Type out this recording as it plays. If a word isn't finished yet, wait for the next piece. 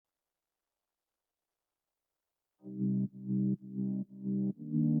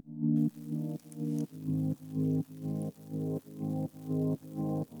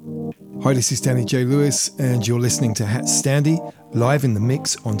Hi, this is Danny J. Lewis, and you're listening to HatStandy, live in the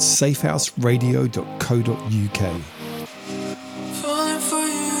mix on safehouseradio.co.uk. Falling for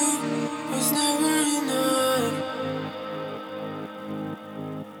you was never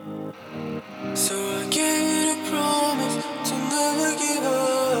enough, so I gave you the promise to never give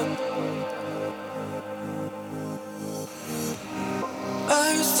up.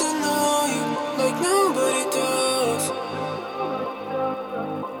 I used to know you like nobody does.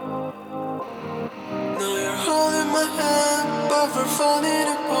 Now you're holding my hand, but we're falling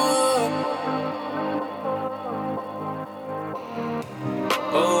apart.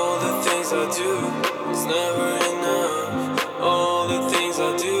 All the things I do is never enough. All the things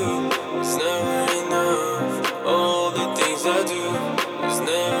I do is never enough. All the things I do is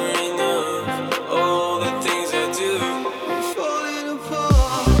never enough. All the things I do are falling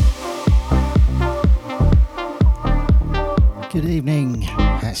apart. Good evening,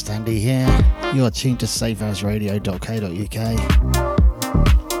 HatStandy here. You are tuned to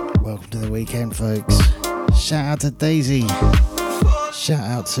safehouseradio.co.uk. Welcome to the weekend, folks. Shout out to Daisy. Shout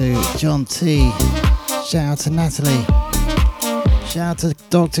out to John T. Shout out to Natalie. Shout out to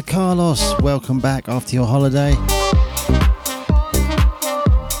Dr. Carlos. Welcome back after your holiday.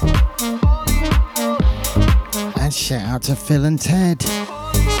 And shout out to Phil and Ted.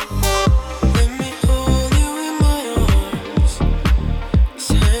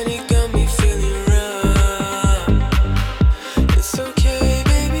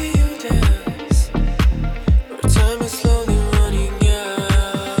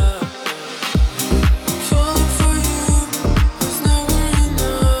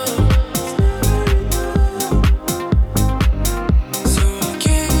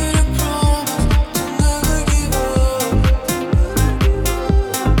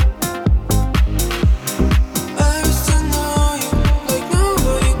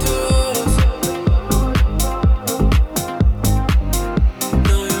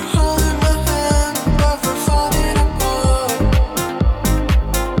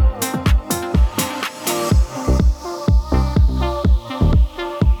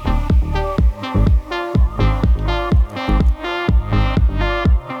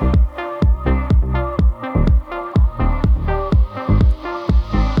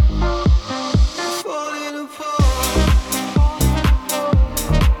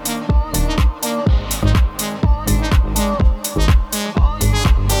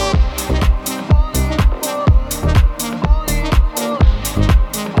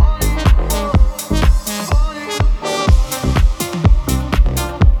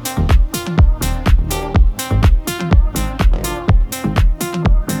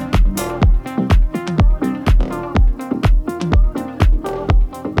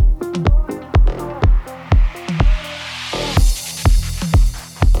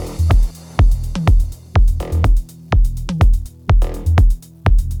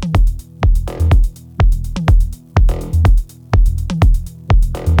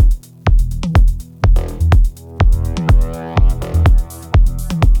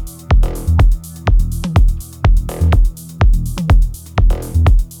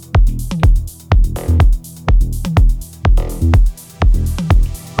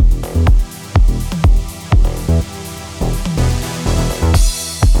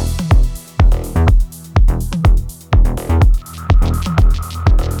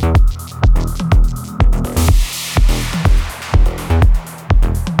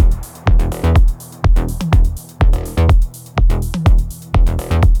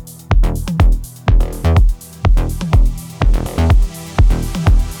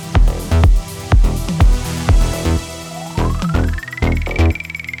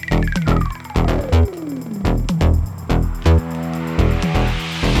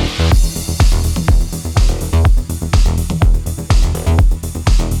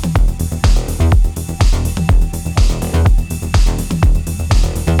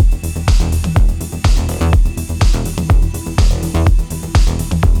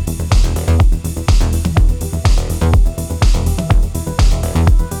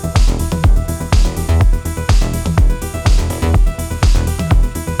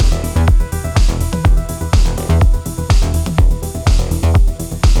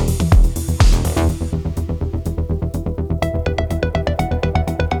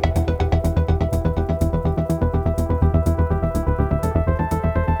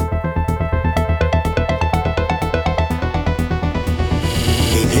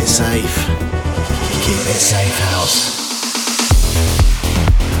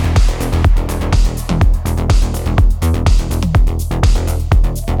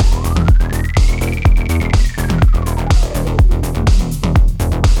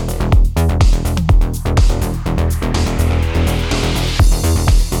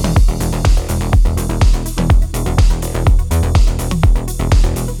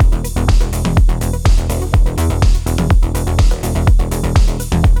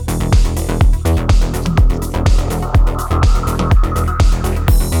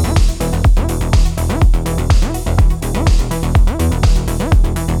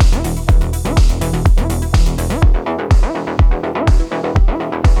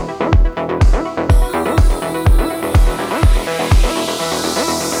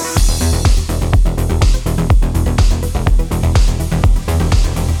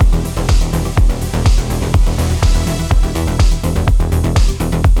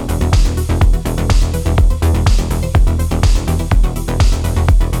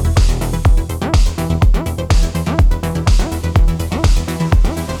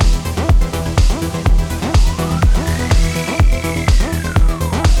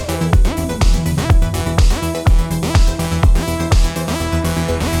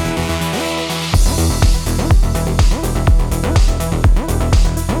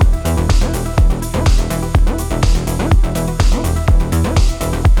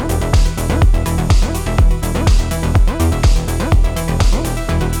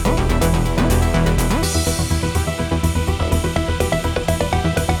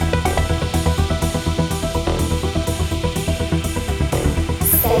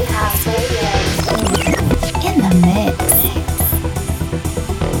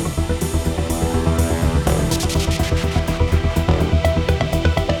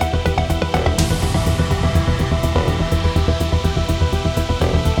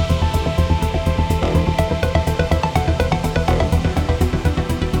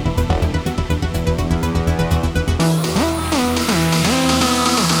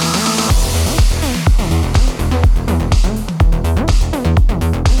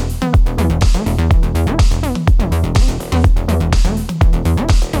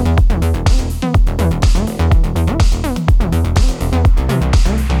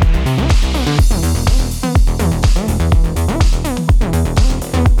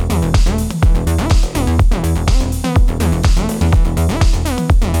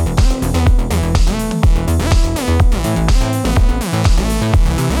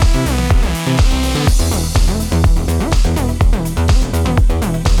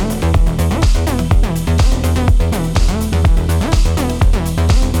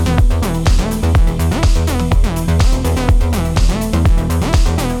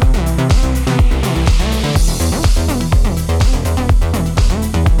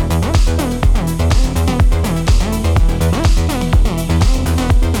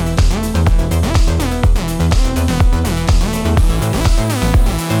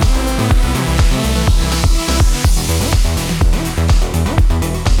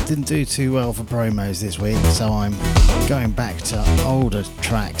 too well for promos this week, so I'm going back to older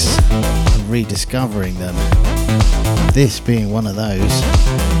tracks and rediscovering them. This being one of those.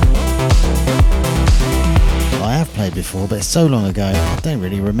 I have played before, but it's so long ago I don't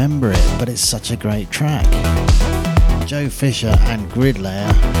really remember it, but it's such a great track. Joe Fisher and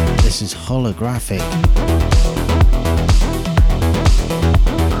Gridlayer, this is Holographic.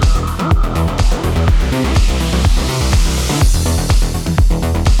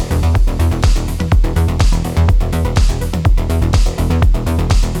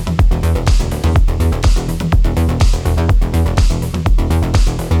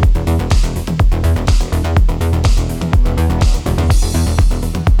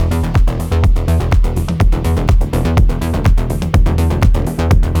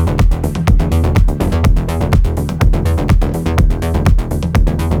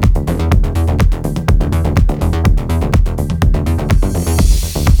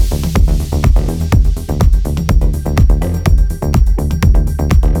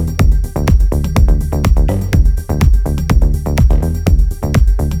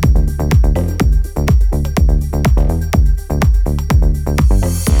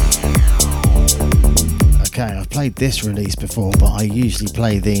 This release before, but I usually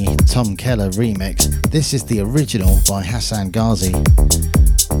play the Tom Kelle remix. This is the original by Hasan Ghazi.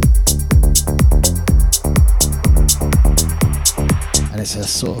 And it's a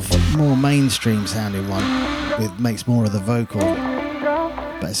sort of more mainstream sounding one, with makes more of the vocal,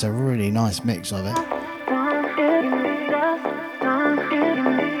 but it's a really nice mix of it.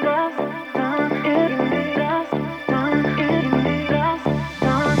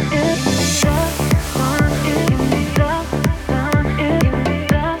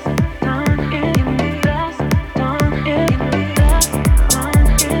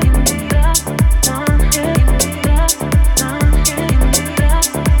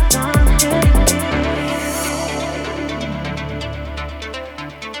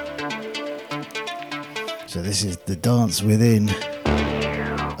 This is the Dance Within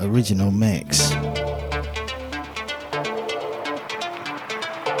original mix.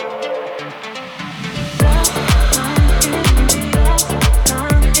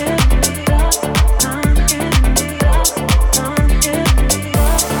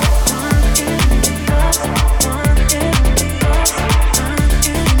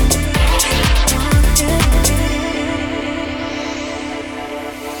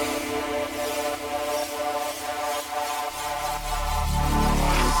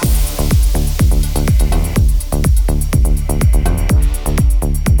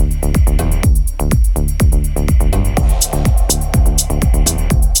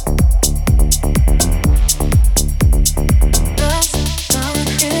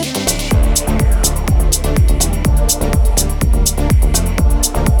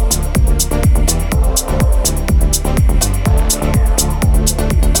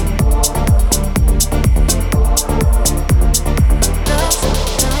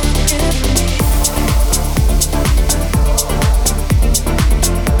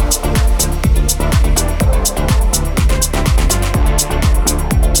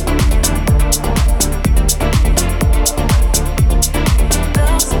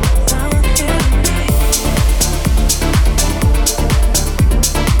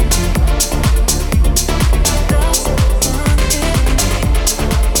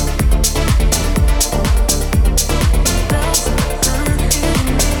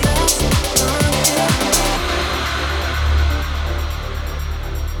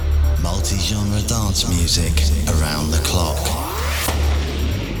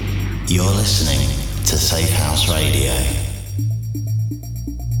 You're listening to Safehouse Radio.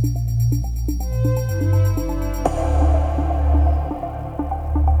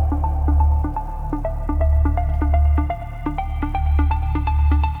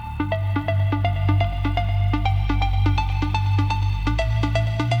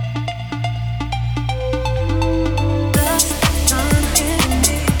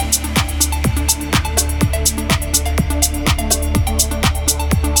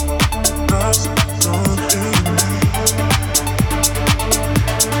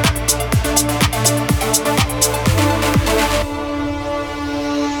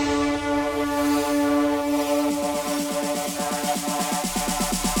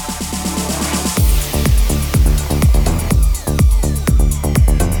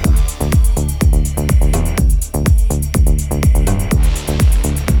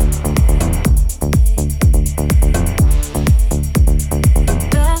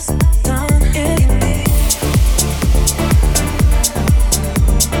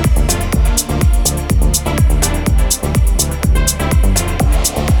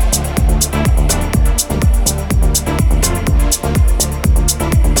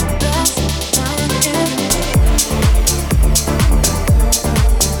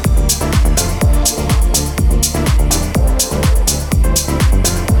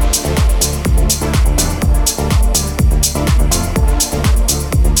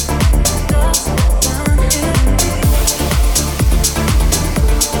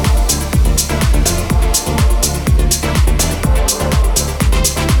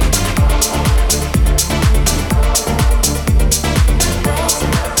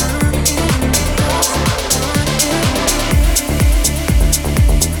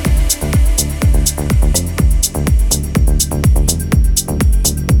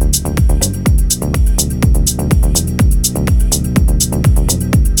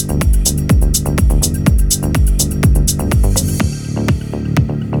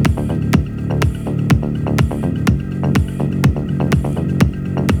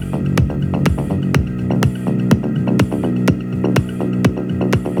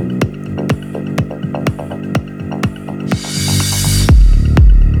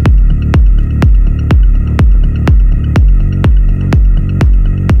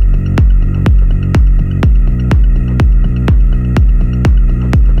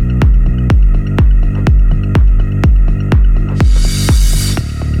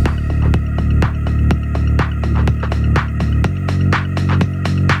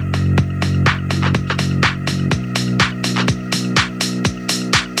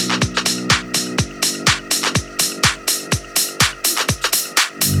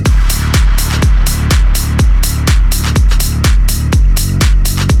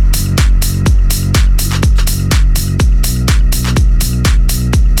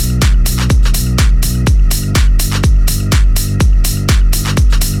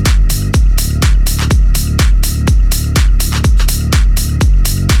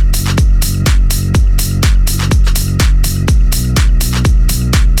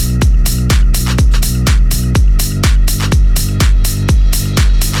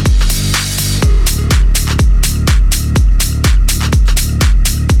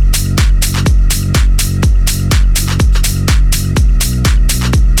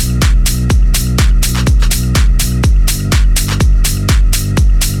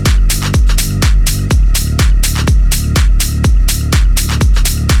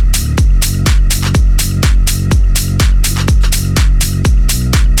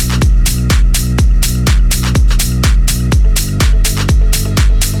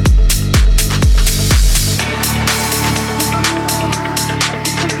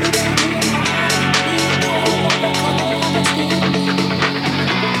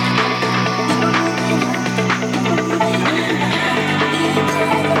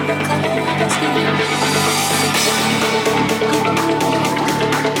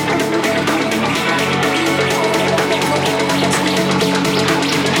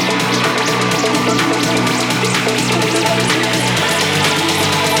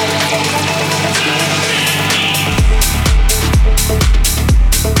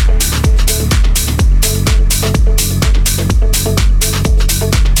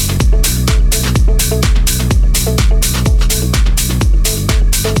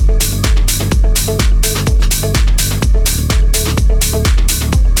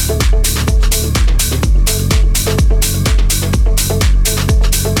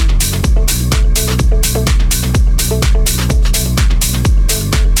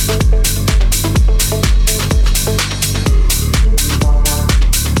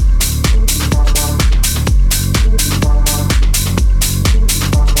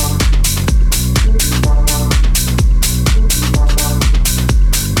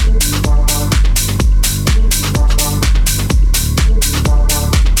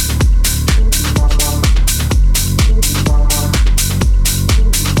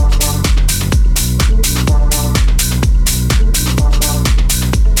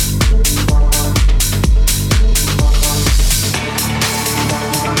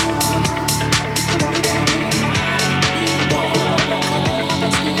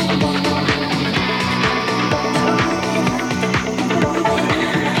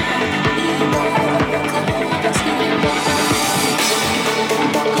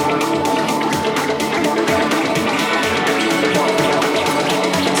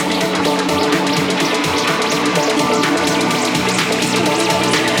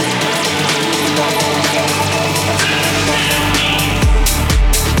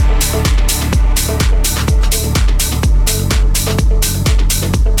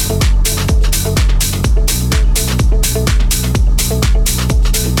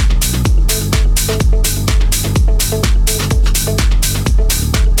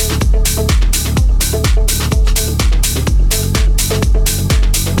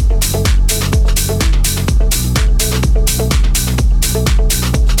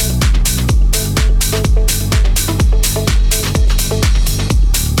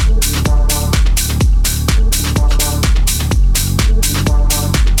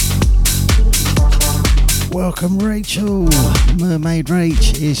 welcome Rachel. Mermaid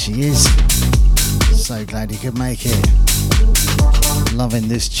Rach, here she is. So glad you could make it. Loving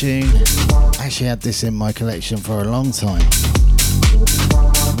this tune. Actually had this in my collection for a long time.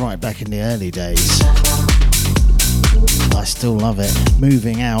 Right back in the early days. I still love it.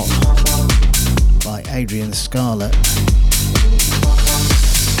 Moving Out by Adrian Scarlett.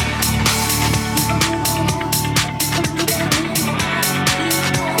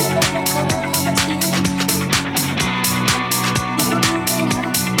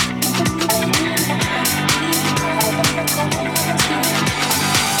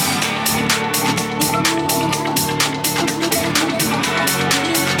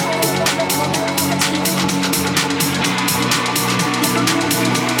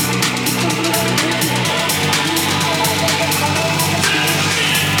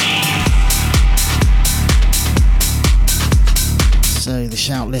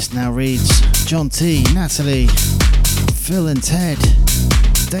 Shout list now reads John T, Natalie, Phil and Ted,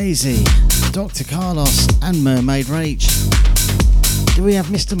 Daisy, Dr. Carlos and Mermaid Rach. Do we have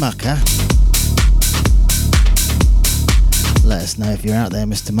Mr. Mucker? Let us know if you're out there,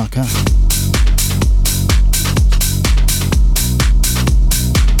 Mr. Mucker.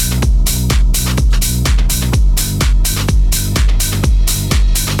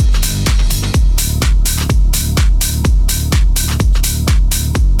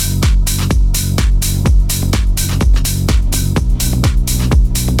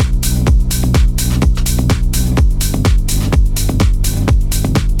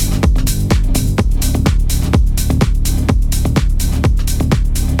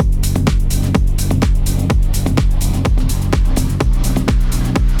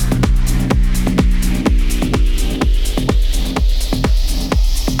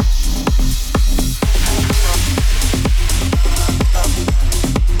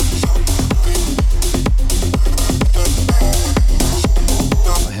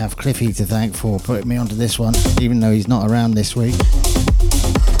 Cliffy to thank for putting me onto this one, even though he's not around this week.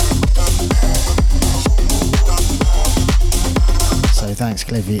 So thanks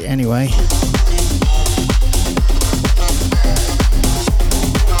Cliffy anyway.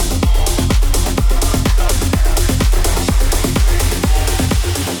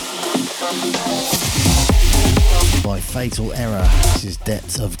 By Fatal Error, this is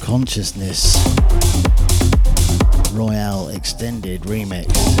Depth of Consciousness. Royale Extended Remix.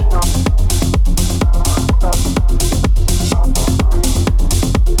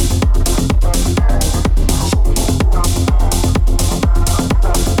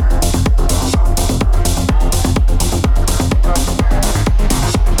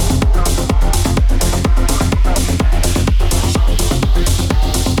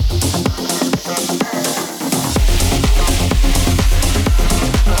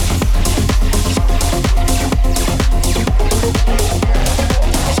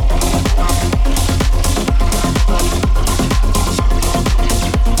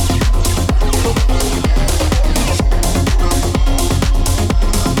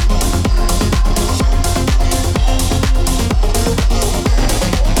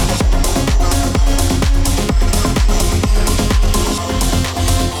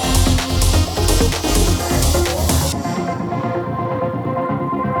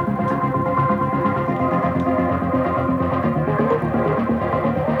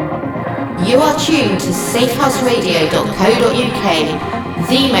 You are tuned to safehouseradio.co.uk,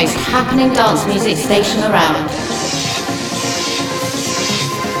 the most happening dance music station around.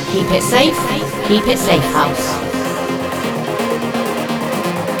 Keep it safe, keep it Safehouse.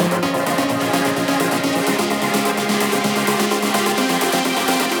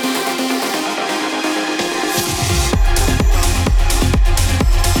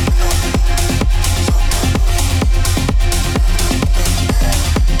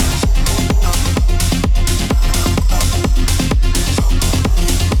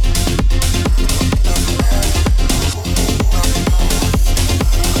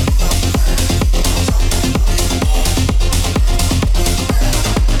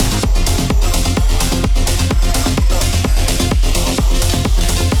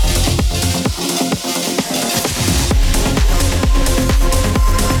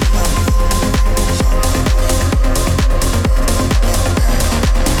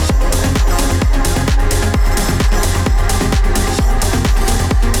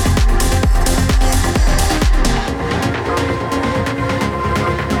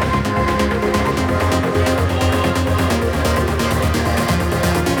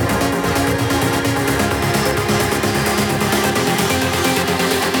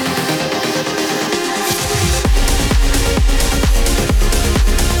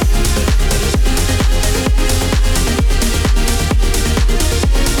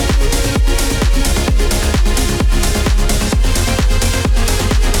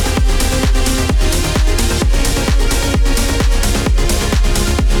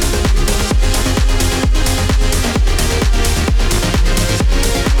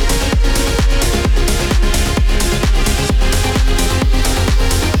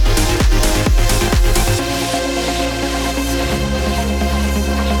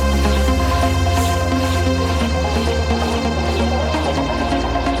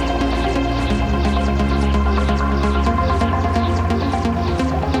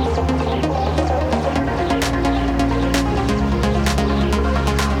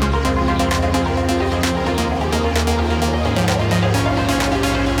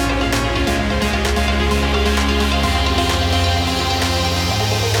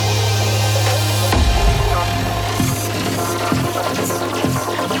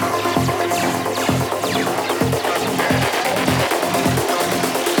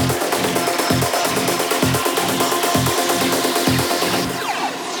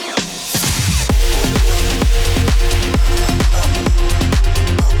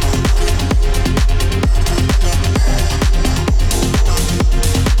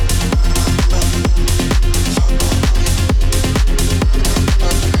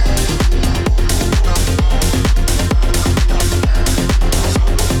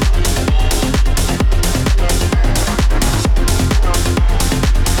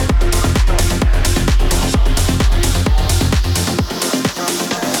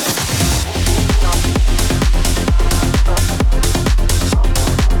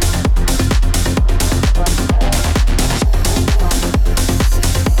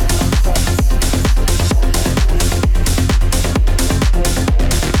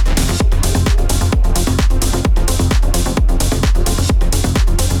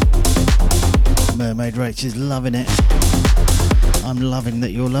 Maid Rach is loving it. I'm loving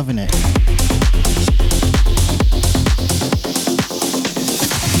that you're loving it.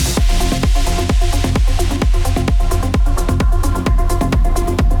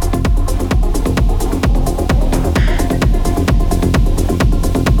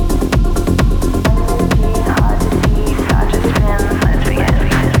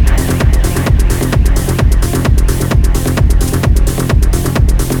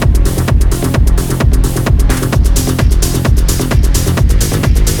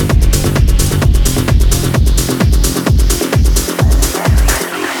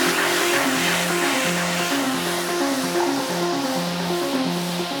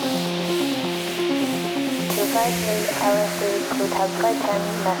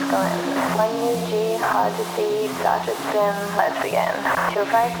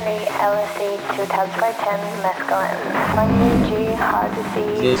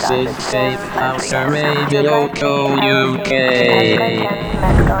 This is Safehouse Radio Co UK.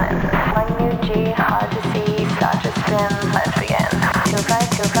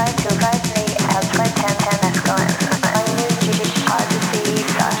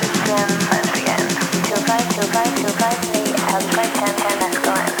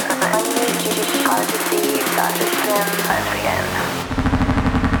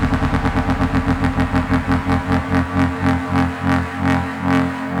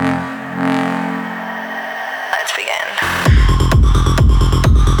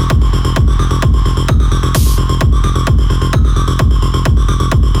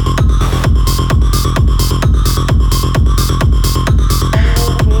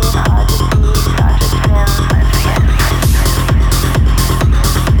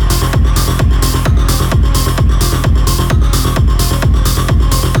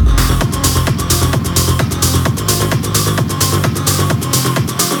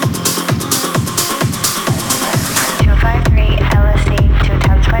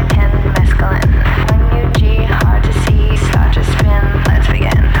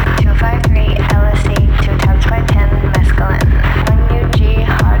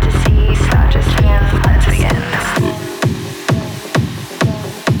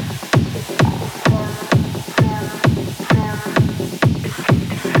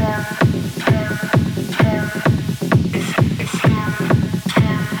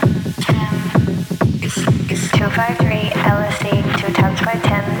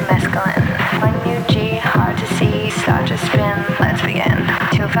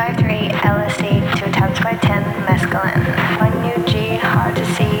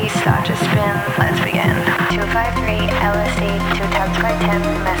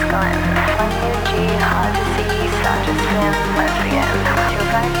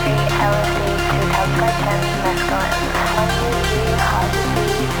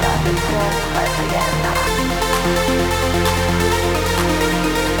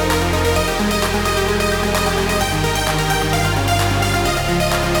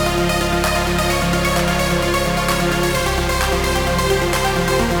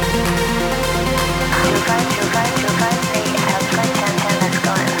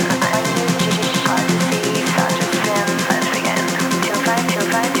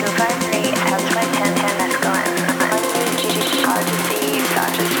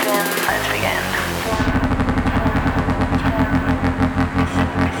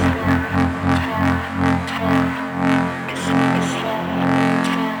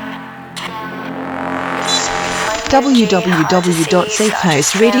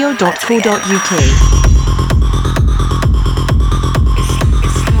 www.safehouseradio.co.uk.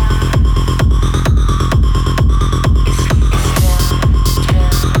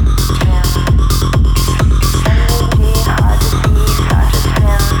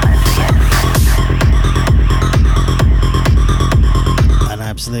 An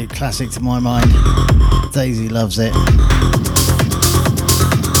absolute classic to my mind. Daisy loves it.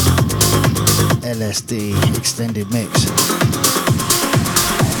 LSD extended mix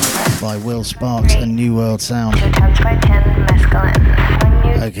by Will Sparks and New World Sound.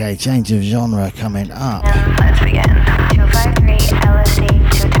 Okay, change of genre coming up. Let's begin. 253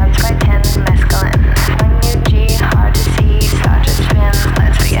 LSD, 2 times by 10 mescaline. 1 UG, hard to see, start to spin.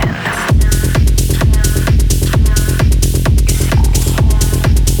 Let's begin.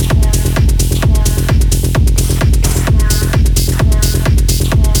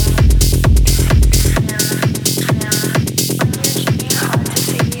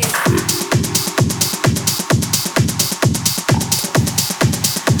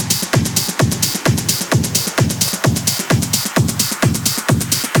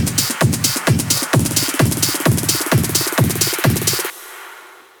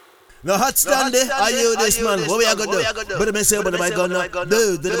 No HatStandy, are you this man? What we are gonna do? But I say, but my gun,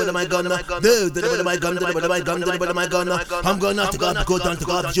 do the my gun, do the my gun, do the my gun. I'm gonna have to go down to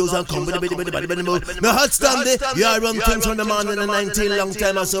go shoes and come with the move. No HatStandy, you are run things from the morning and 19 long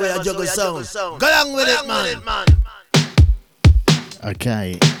time or so. We are juggle sound. Go along with it, man.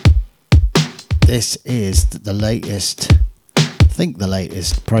 Okay, this is the latest. I think the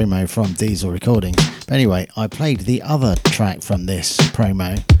latest promo from Diesel Recordings. But anyway, I played the other track from this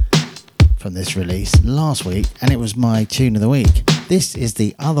promo, from this release last week, and it was my tune of the week. This is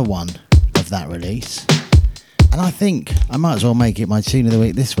the other one of that release, and I think I might as well make it my tune of the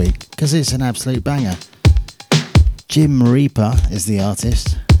week this week because it's an absolute banger. Jim Reaper is the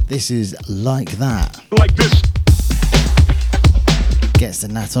artist. This is Like That. Like this. Gets the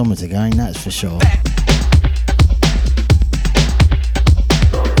natometer going, that's for sure.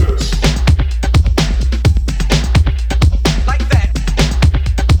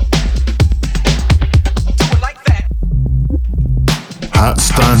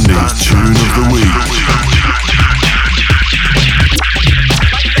 HatStandy's tune of the week.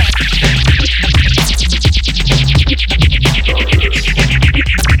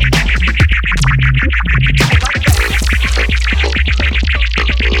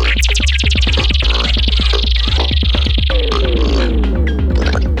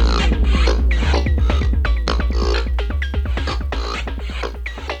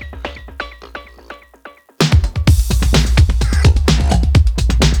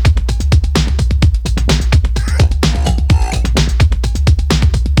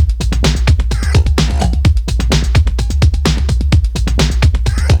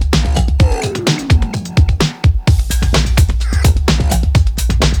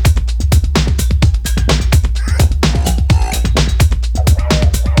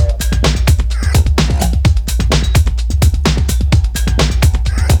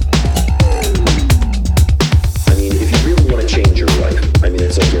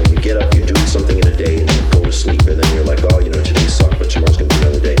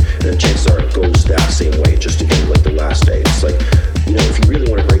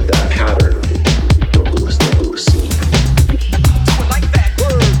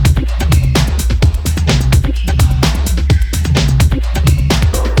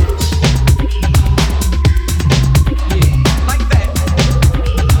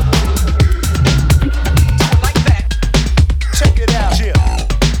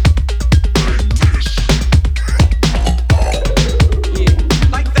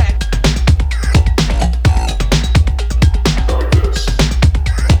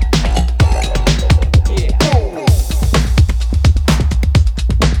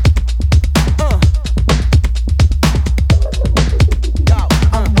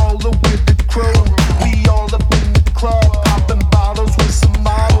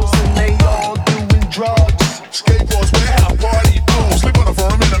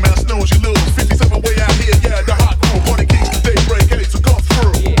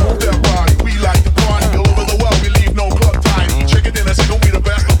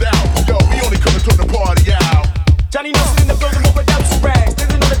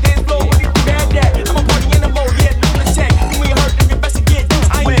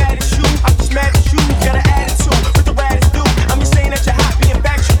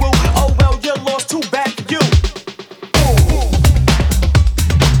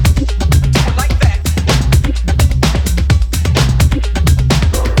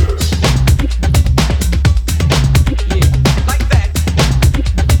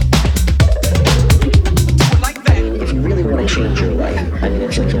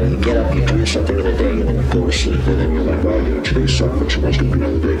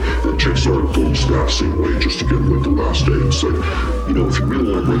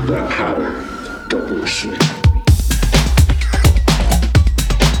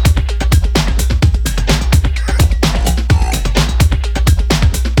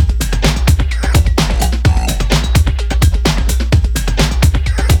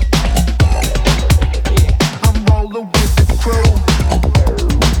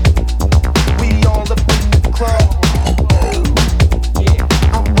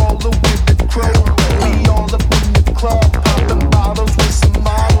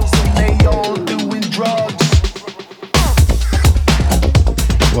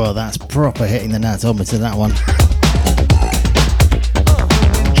 Hitting the natometer, that one.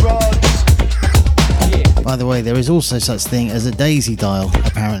 By the way, there is also such thing as a daisy dial,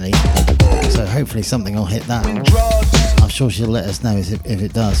 apparently. So hopefully something will hit that. I'm sure she'll let us know if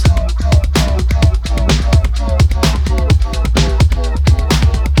it does.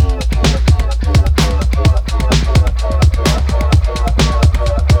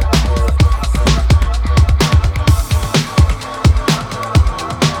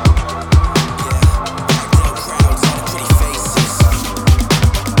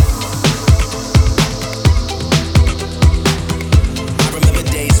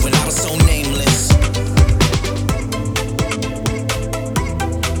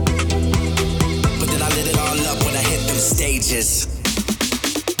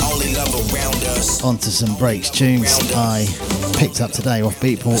 onto some breaks tunes I picked up today off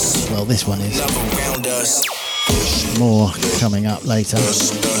Beatport. Well, this one is. More coming up later.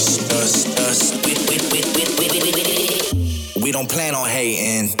 We don't plan on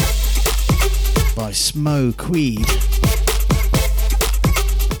hating. By Smow Queed.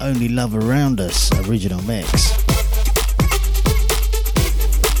 Only Love Around Us, original mix.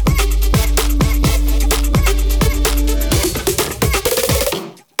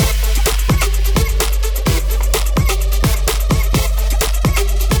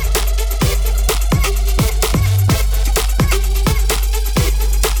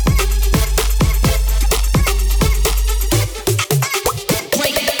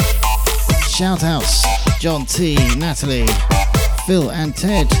 Shout outs, John T, Natalie, Phil and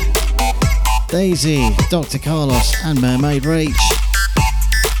Ted, Daisy, Dr. Carlos and Mermaid Rach.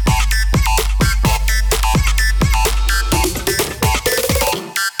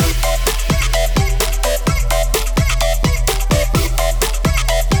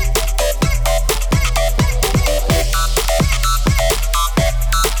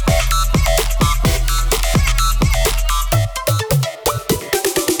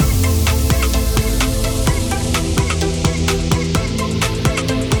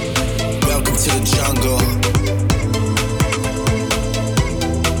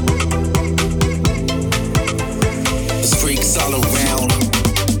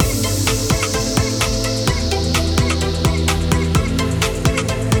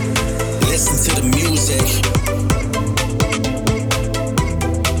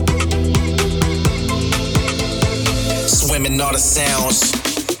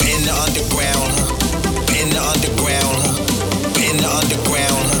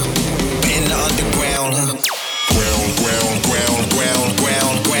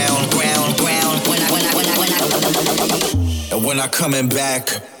 Coming back.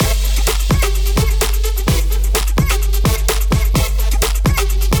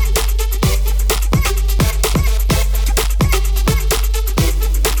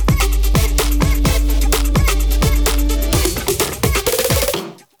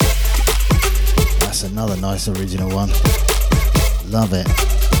 That's another nice original one. Love it.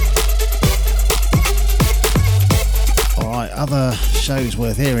 Alright, other shows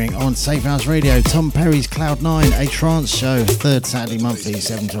worth hearing on Safehouse Radio. Tom Perry's Cloud9, a trance show, third Saturday monthly,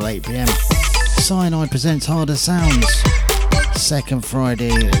 7 till 8 p.m. Cyanide presents Harder Sounds, second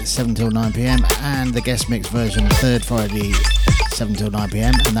Friday, 7 till 9 p.m. And the guest mix version, third Friday, 7 till 9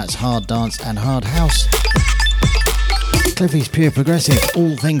 p.m. And that's Hard Dance and Hard House. Cliffy's Pure Progressive,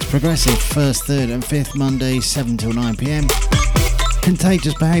 all things progressive, first, third and fifth Monday, 7 till 9 p.m.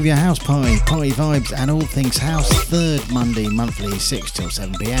 Contagious Behaviour House Party, Party Vibes and all things house, third Monday monthly, 6 till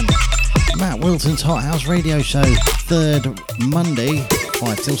 7 p.m. Matt Wilton's Hot House Radio Show, third Monday,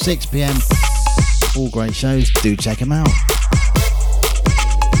 5 till 6 p.m. All great shows, do check them out.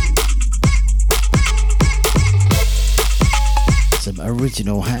 Some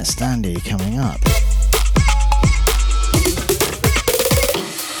original HatStandy coming up.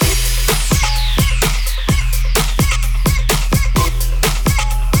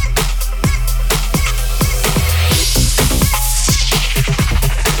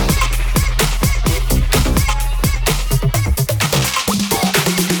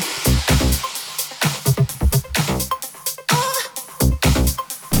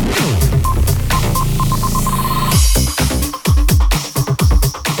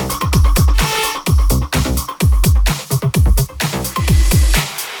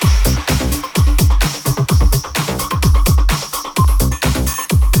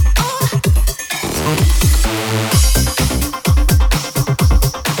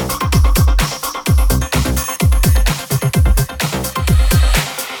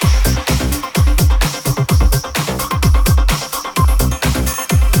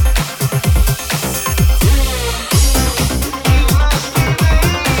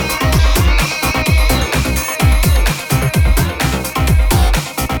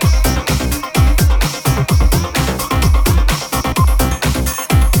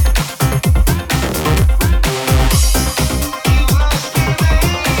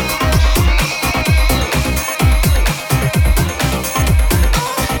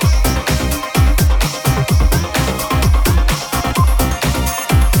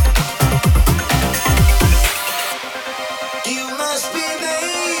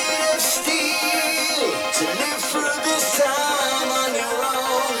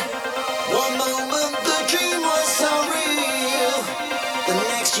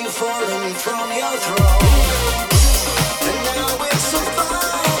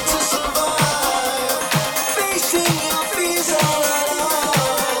 Facing your fears all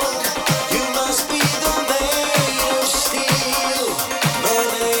alone. You must be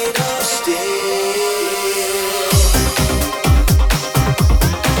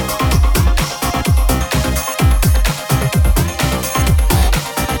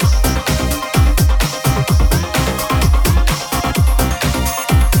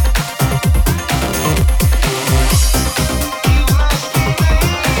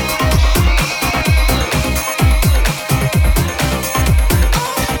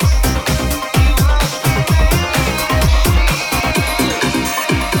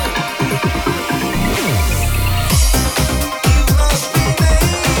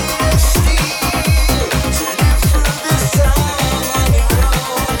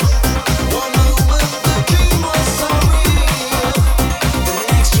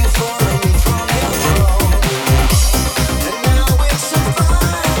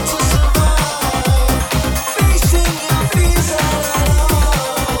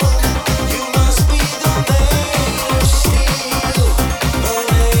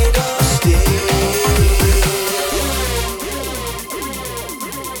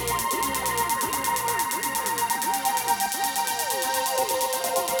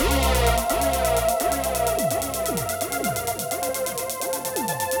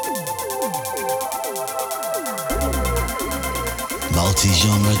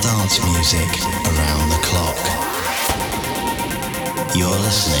multi-genre dance music around the clock. You're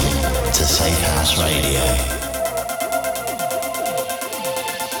listening to Safehouse Radio.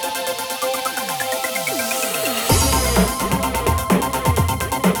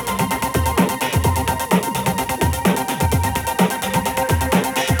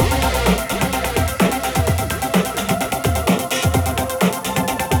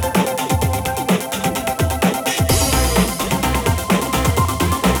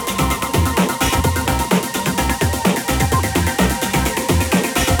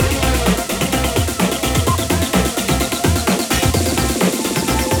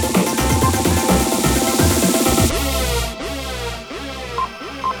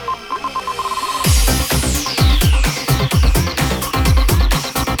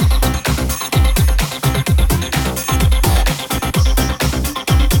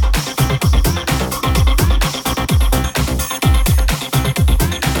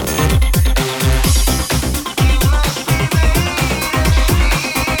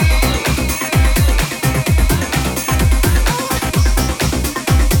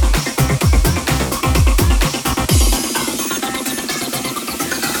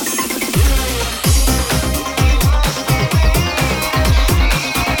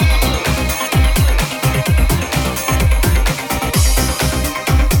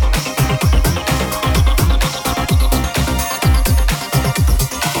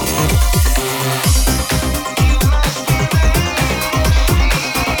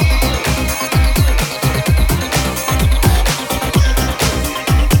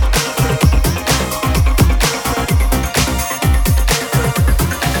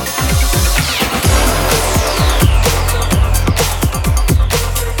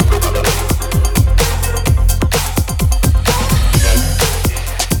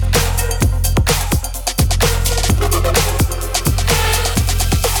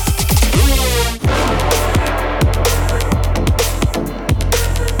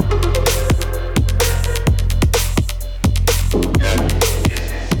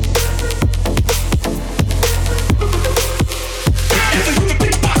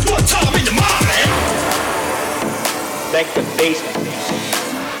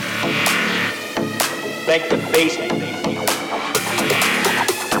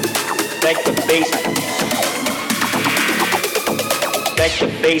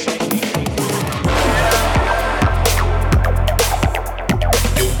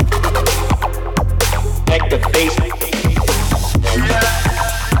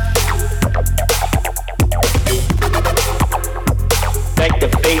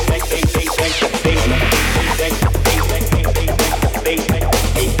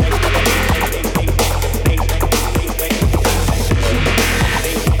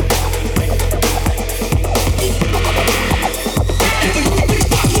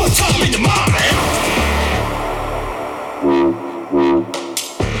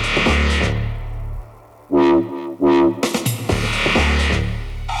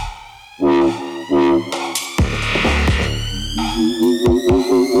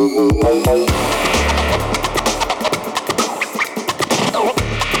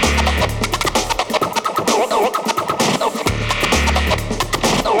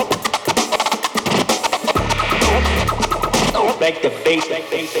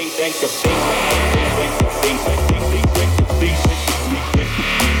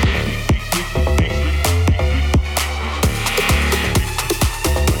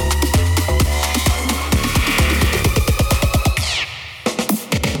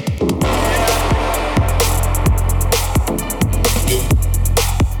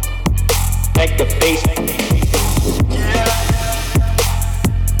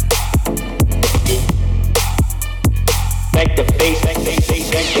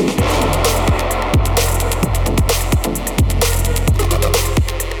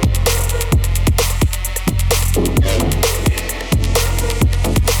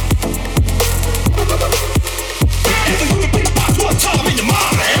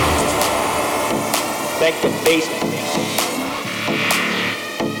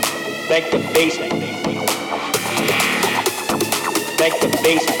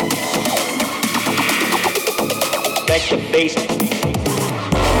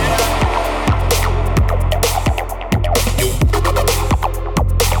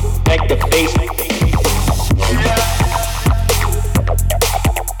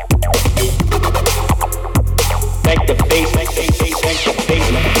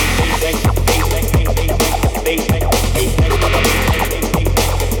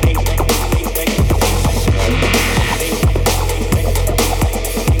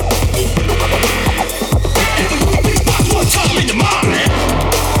 Time in the mind.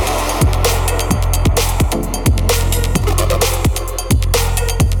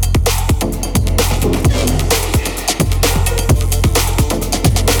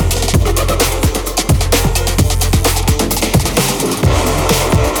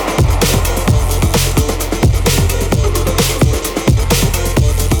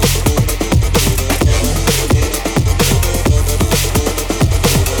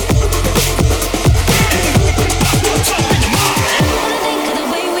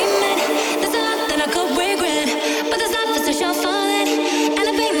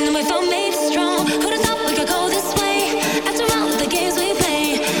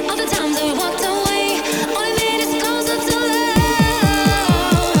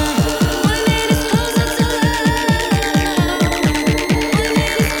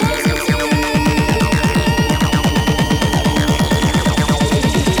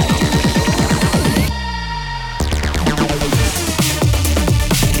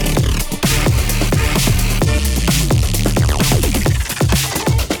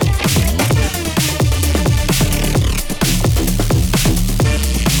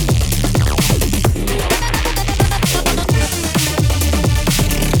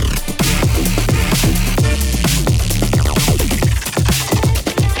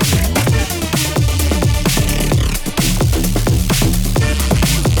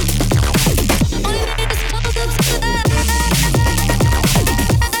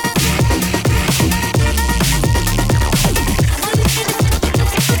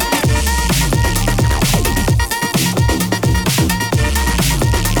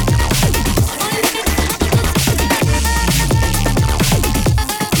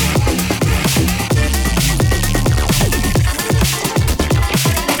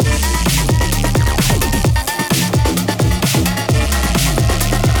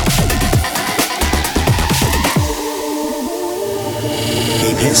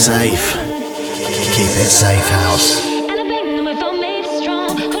 it safe. Keep it safe, house.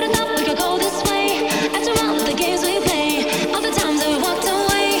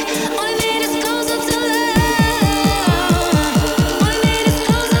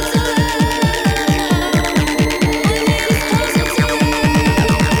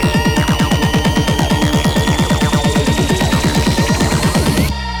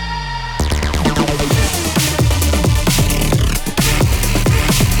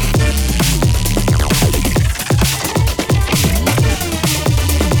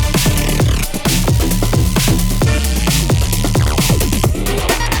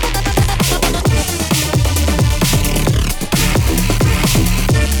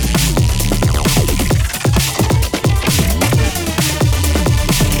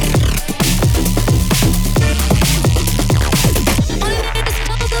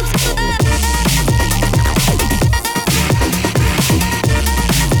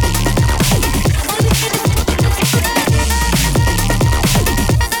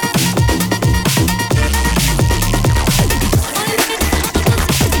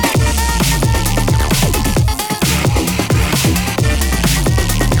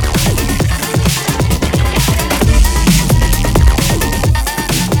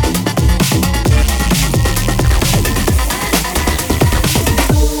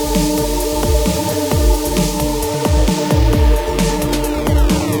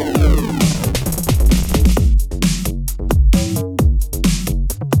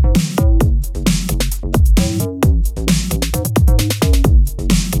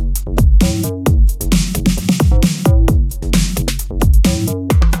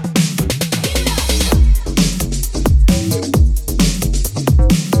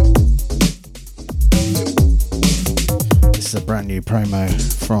 Promo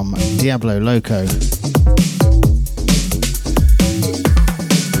from Diablo Loco.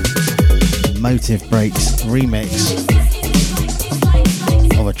 Motivbreaks remix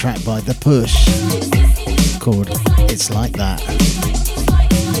of a track by The Push called It's Like That.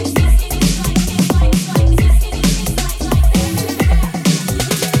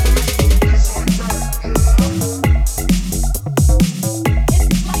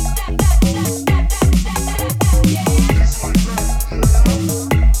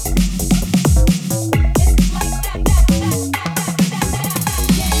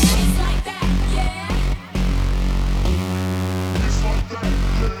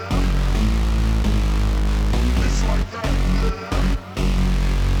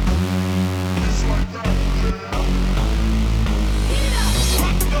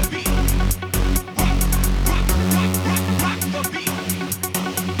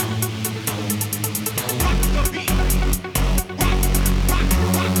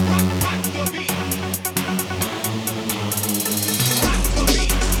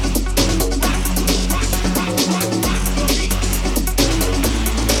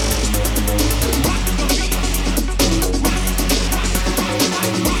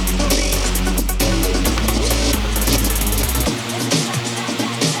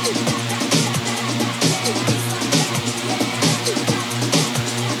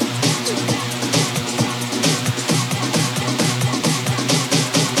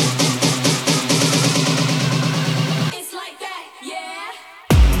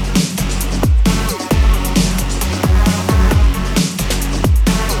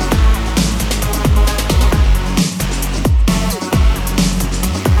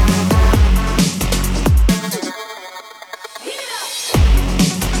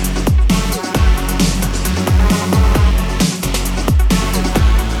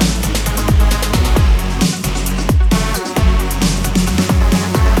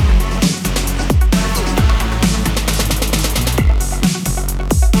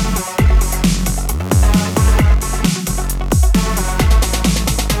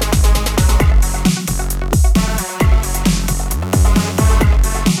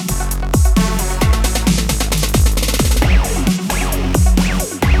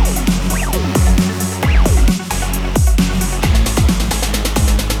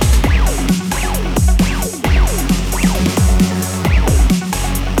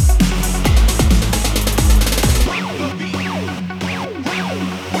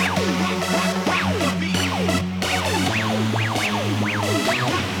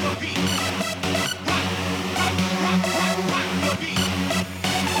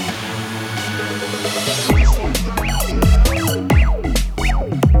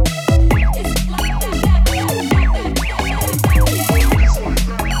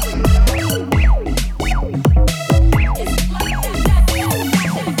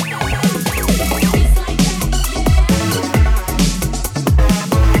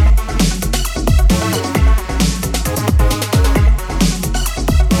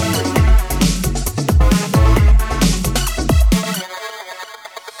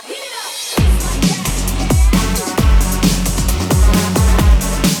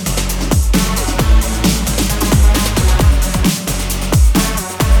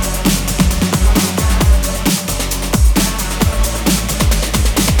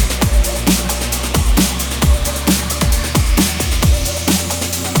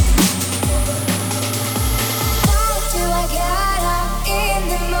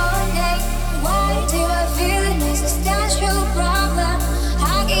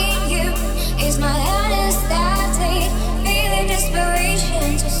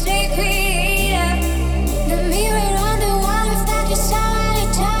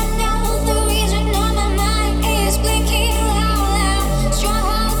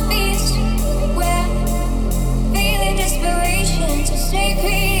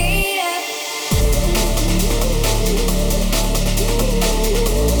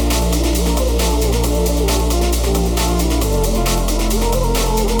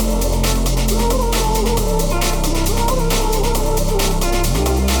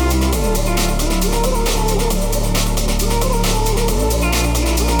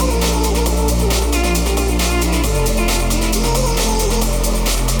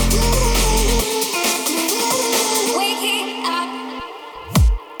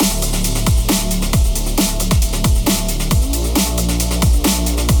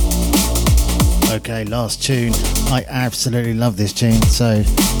 Okay, last tune. I absolutely love this tune, so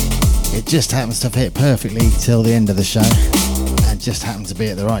it just happens to fit perfectly till the end of the show and just happens to be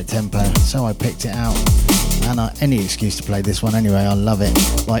at the right tempo, so I picked it out. And any excuse to play this one anyway, I love it.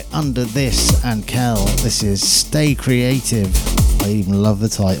 By Under This and Kelle, this is Stay Creative. I even love the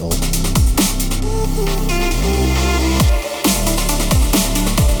title.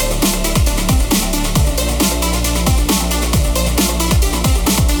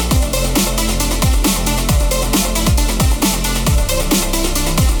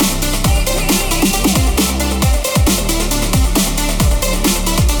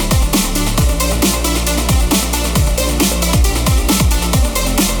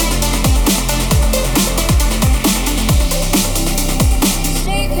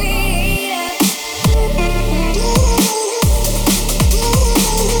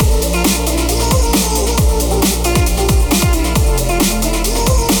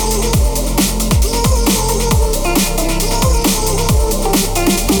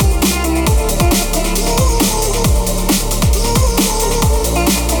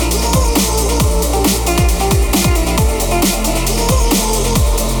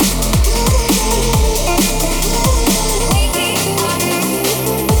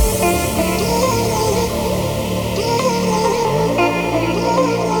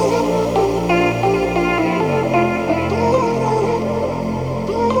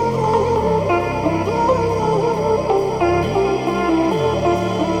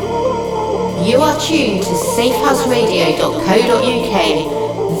 Tuned to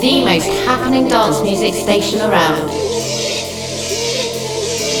safehouseradio.co.uk, the most happening dance music station around.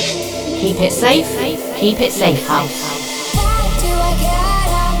 Keep it safe, keep it safe house.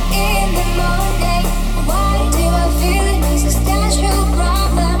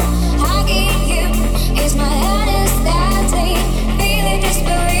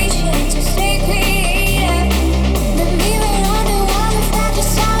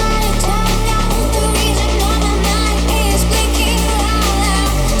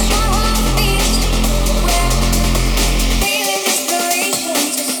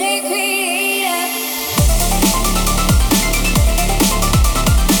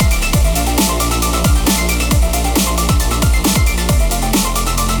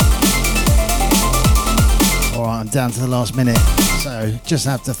 Down to the last minute, so just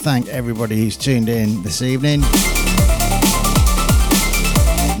have to thank everybody who's tuned in this evening,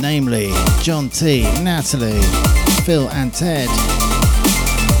 namely John T, Natalie, Phil and Ted,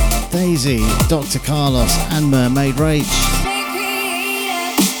 Daisy, Dr. Carlos and Mermaid Rach.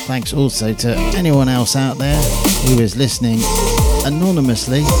 Thanks also to anyone else out there who is listening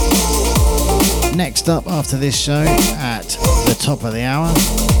anonymously. Next up after this show at the top of the hour,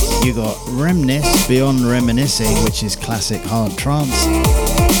 you got Reminisce Beyond Reminiscing, which is classic hard trance.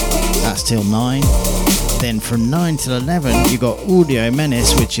 That's till 9. Then from 9 till 11, you got Audio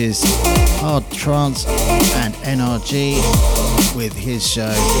Menace, which is hard trance and NRG with his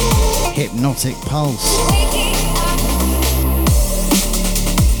show Hypnotic Pulse.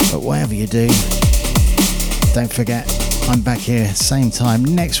 But whatever you do, don't forget, I'm back here same time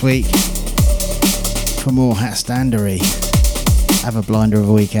next week for more HatStandy. Have a blinder of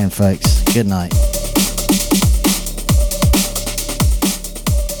a weekend, folks. Good night.